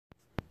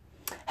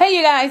Hey,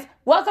 you guys,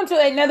 welcome to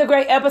another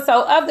great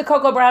episode of the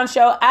Coco Brown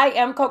Show. I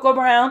am Coco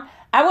Brown.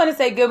 I want to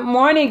say good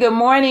morning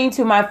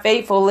to my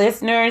faithful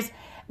listeners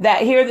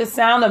that hear the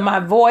sound of my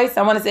voice.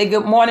 I want to say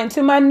good morning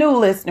to my new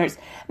listeners.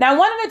 Now, I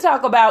wanted to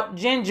talk about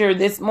ginger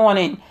this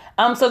morning.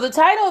 So the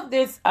title of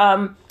this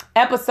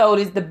episode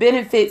is The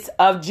Benefits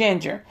of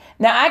Ginger.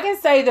 Now, I can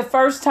say the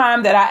first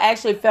time that I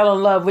actually fell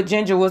in love with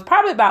ginger was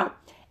probably about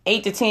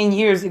 8 to 10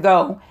 years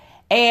ago.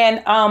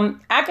 And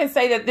I can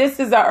say that this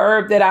is a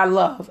herb that I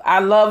love. I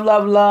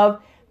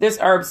love this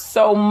herb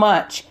so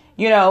much.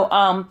 You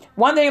know,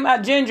 one thing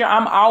about ginger,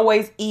 I'm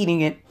always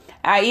eating it.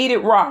 I eat it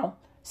raw.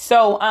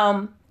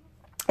 So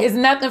it's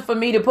nothing for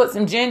me to put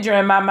some ginger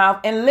in my mouth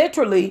and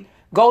literally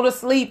go to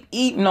sleep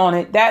eating on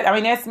it.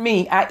 That's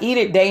me. I eat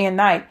it day and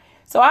night.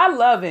 So I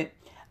love it.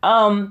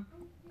 One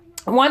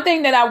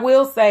thing that I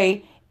will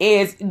say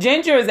is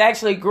ginger is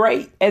actually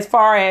great as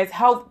far as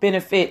health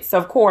benefits.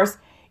 Of course,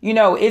 you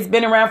know, it's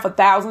been around for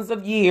thousands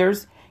of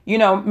years. You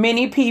know,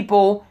 many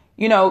people,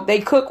 you know,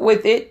 they cook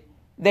with it.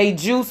 They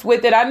juice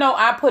with it. I know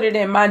I put it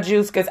in my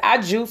juice because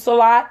I juice a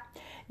lot,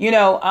 you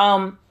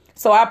know,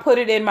 so I put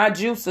it in my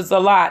juices a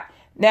lot.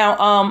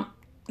 Now,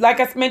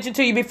 like I mentioned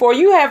to you before,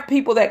 you have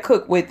people that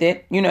cook with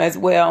it, you know, as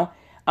well.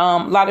 A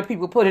lot of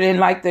people put it in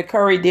like the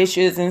curry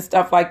dishes and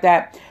stuff like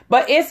that.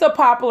 But it's a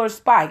popular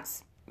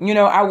spice. You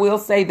know, I will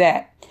say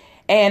that.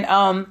 And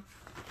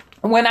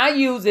when I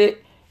use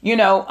it, you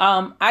know,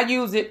 I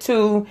use it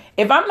to,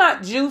 if I'm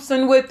not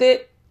juicing with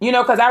it, you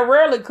know, because I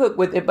rarely cook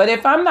with it. But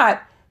if I'm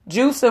not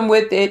juicing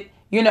with it,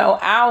 you know,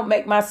 I'll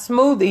make my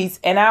smoothies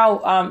and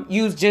I'll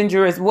use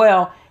ginger as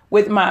well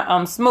with my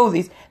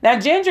smoothies. Now,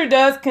 ginger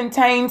does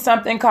contain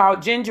something called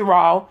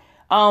gingerol.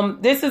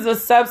 This is a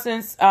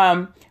substance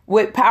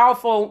with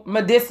powerful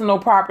medicinal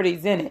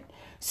properties in it.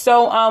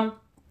 So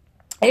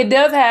it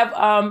does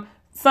have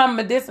some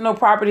medicinal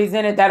properties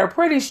in it that are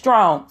pretty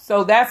strong.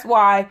 So that's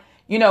why,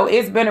 you know,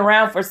 it's been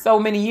around for so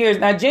many years.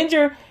 Now,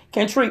 ginger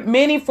can treat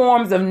many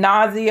forms of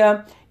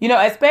nausea, you know,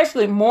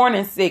 especially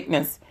morning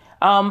sickness.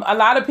 A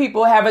lot of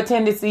people have a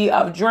tendency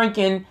of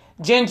drinking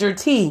ginger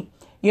tea.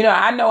 You know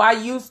I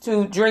used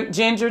to drink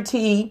ginger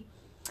tea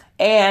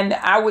and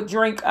I would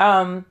drink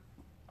the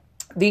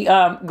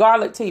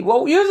garlic tea.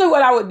 Well, usually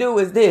what I would do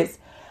is this.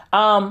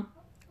 I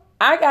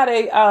got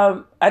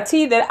a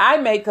tea that I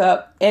make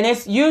up, and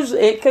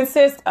it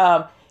consists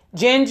of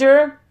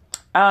ginger,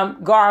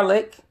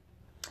 garlic,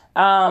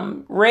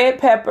 red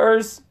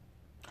peppers,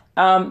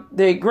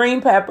 the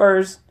green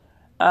peppers,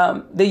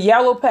 the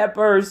yellow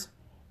peppers,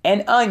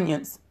 and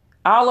onions.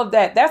 All of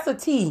that. That's a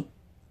tea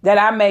that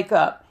I make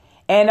up.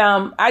 And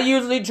I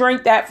usually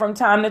drink that from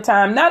time to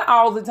time. Not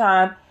all the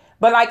time,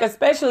 but like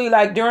especially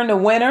like during the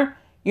winter,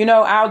 you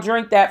know, I'll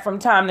drink that from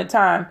time to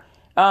time.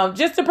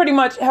 Just to pretty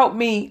much help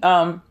me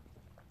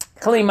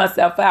clean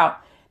myself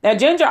out. Now,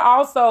 ginger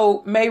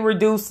also may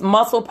reduce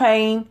muscle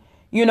pain,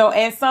 you know,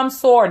 and some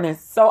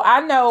soreness. So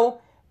I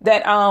know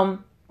that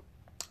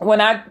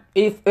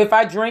if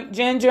I drink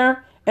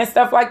ginger and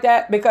stuff like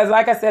that, because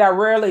like I said, I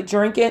rarely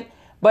drink it.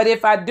 But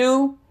if I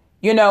do,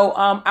 you know,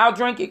 I'll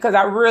drink it because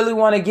I really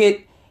want to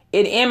get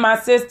it in my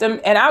system.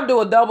 And I'll do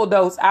a double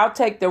dose. I'll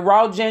take the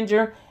raw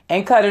ginger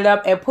and cut it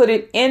up and put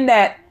it in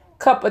that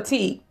cup of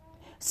tea.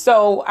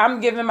 So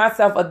I'm giving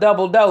myself a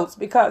double dose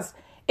because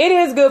it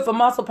is good for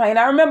muscle pain.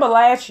 I remember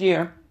last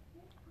year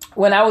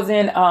when I was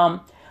in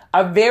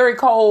a very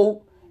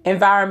cold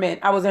environment.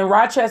 I was in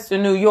Rochester,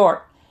 New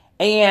York.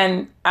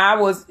 And I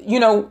was, you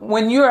know,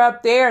 when you're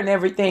up there and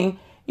everything,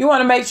 you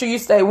want to make sure you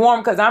stay warm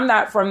because I'm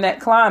not from that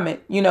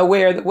climate, you know,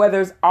 where the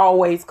weather's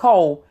always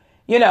cold,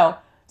 you know.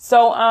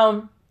 So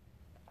I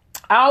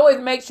always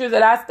make sure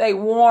that I stay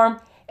warm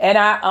and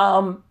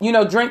I, you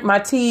know, drink my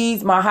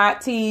teas, my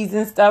hot teas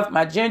and stuff,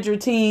 my ginger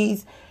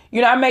teas.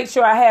 You know, I make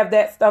sure I have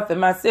that stuff in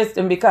my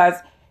system because,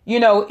 you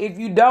know, if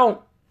you don't,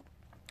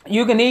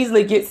 you can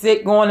easily get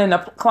sick going in a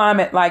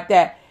climate like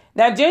that.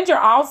 Now, ginger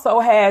also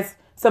has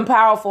some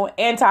powerful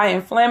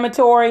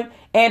anti-inflammatory,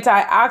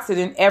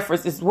 antioxidant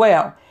efforts as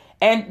well.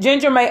 And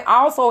ginger may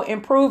also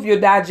improve your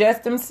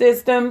digestive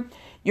system,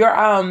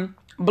 your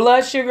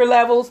blood sugar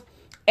levels,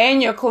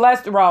 and your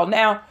cholesterol.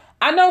 Now,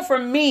 I know for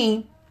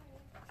me,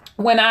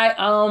 when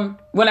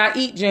I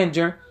eat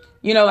ginger,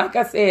 you know, like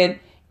I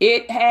said,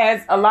 it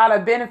has a lot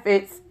of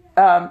benefits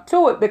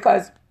to it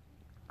because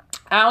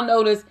I'll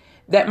notice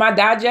that my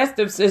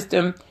digestive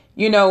system,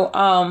 you know,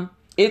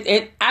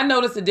 I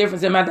notice a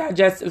difference in my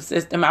digestive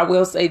system. I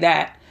will say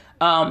that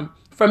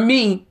for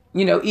me,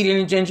 you know,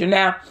 eating ginger.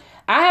 Now,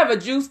 I have a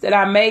juice that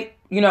I make,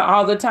 you know,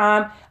 all the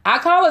time. I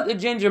call it the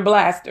Ginger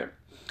Blaster.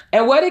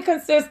 And what it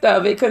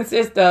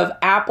consists of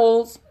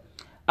apples,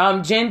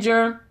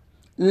 ginger,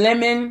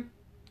 lemon,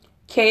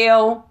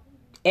 kale,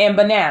 and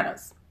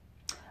bananas.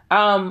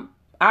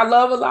 I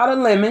love a lot of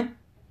lemon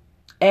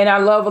and I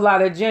love a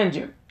lot of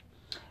ginger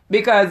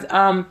because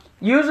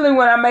usually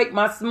when I make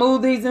my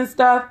smoothies and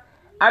stuff,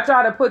 I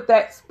try to put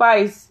that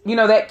spice, you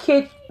know, that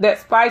kick, that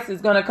spice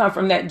is going to come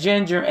from that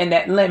ginger and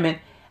that lemon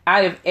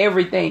out of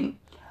everything.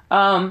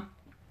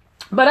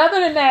 But other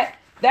than that,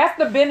 that's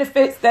the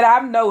benefits that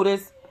I've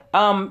noticed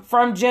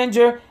from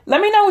ginger.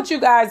 Let me know what you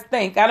guys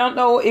think. I don't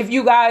know if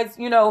you guys,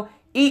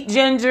 eat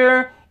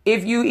ginger,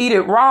 if you eat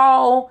it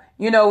raw,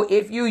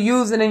 if you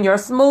use it in your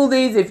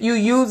smoothies, if you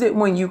use it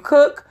when you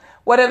cook,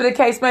 whatever the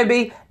case may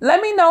be.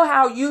 Let me know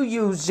how you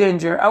use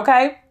ginger,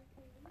 okay?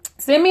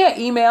 Send me an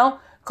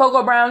email,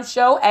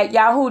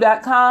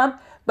 CocoBrownShow@yahoo.com.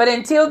 But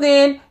until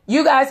then,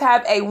 you guys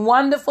have a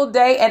wonderful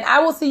day, and I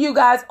will see you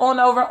guys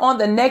over on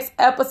the next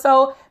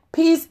episode.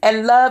 Peace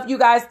and love. You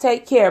guys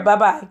take care.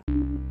 Bye-bye.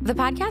 The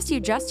podcast you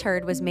just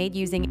heard was made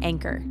using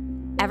Anchor.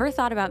 Ever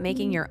thought about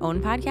making your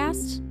own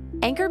podcast?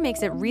 Anchor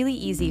makes it really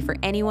easy for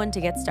anyone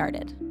to get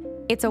started.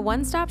 It's a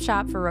one-stop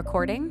shop for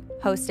recording,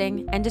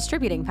 hosting, and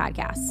distributing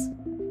podcasts.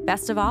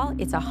 Best of all,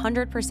 it's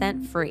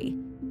 100% free.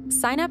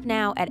 Sign up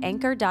now at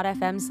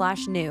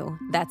anchor.fm/new.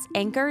 That's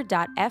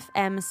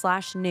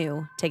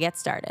anchor.fm/new to get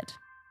started.